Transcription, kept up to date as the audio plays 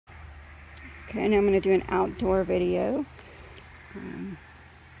Okay, now I'm going to do an outdoor video.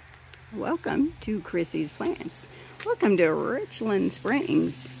 Welcome to Chrissy's Plants. Welcome to Richland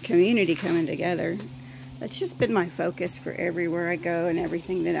Springs community coming together. That's just been my focus for everywhere I go and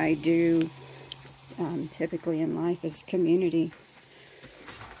everything that I do. Typically in life is community.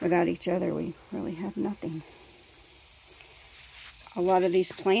 Without each other, we really have nothing. A lot of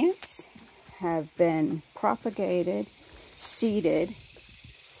these plants have been propagated, seeded,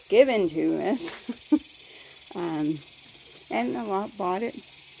 given to us, and a lot bought it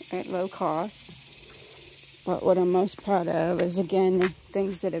at low cost. But what I'm most proud of is, again, the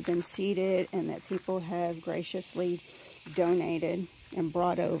things that have been seeded and that people have graciously donated and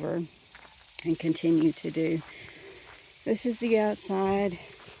brought over and continue to do. This is the outside.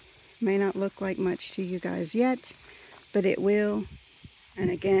 May not look like much to you guys yet, but it will. And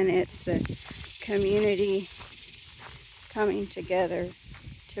again, it's the community coming together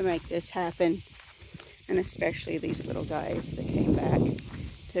to make this happen, and especially these little guys that came back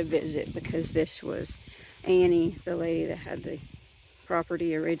to visit, because this was Annie, the lady that had the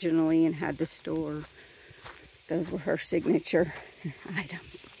property originally and had the store. Those were her signature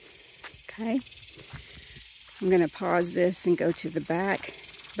items. Okay, I'm going to pause this and go to the back,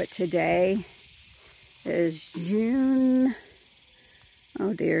 but today is June,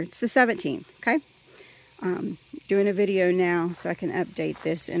 oh dear, it's the 17th, okay? Doing a video now so I can update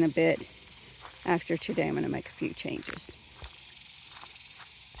this in a bit. After today, I'm going to make a few changes.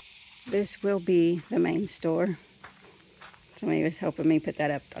 This will be the main store. Somebody was helping me put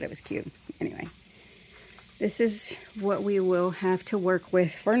that up, thought it was cute. Anyway, this is what we will have to work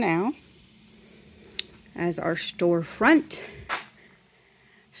with for now as our storefront,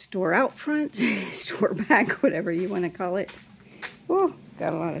 store out front, store back, whatever you want to call it. Oh,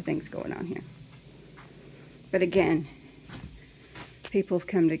 got a lot of things going on here. But again, people have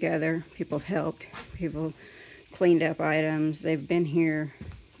come together, people have helped, people cleaned up items. They've been here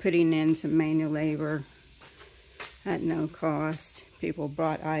putting in some manual labor at no cost. People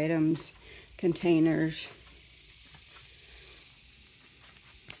brought items, containers.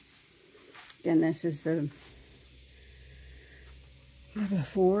 And this is the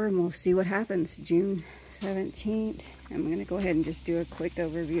before, and we'll see what happens. June 17th. I'm going to go ahead and just do a quick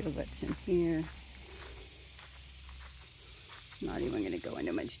overview of what's in here. Not even going to go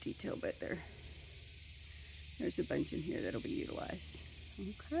into much detail, but there's a bunch in here that'll be utilized.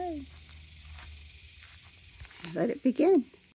 Okay. Let it begin.